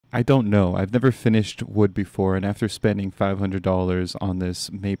I don't know. I've never finished wood before, and after spending $500 on this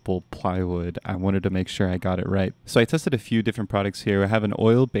maple plywood, I wanted to make sure I got it right. So I tested a few different products here. I have an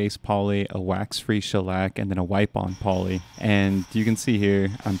oil-based poly, a wax-free shellac, and then a wipe-on poly. And you can see here,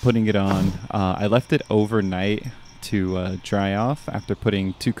 I'm putting it on. I left it overnight to dry off after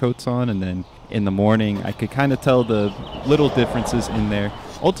putting 2 coats on, and then in the morning I could kind of tell the little differences in there.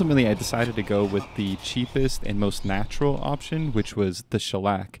 Ultimately, I decided to go with the cheapest and most natural option, which was the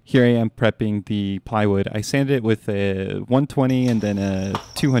shellac. Here I am prepping the plywood. I sanded it with a 120 and then a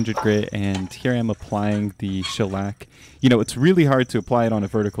 200 grit, and here I am applying the shellac. You know, it's really hard to apply it on a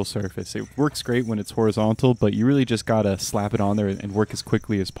vertical surface. It works great when it's horizontal, but you really just gotta slap it on there and work as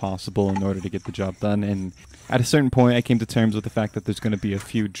quickly as possible in order to get the job done. And at a certain point, I came to terms with the fact that there's going to be a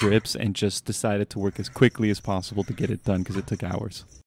few drips and just decided to work as quickly as possible to get it done because it took hours.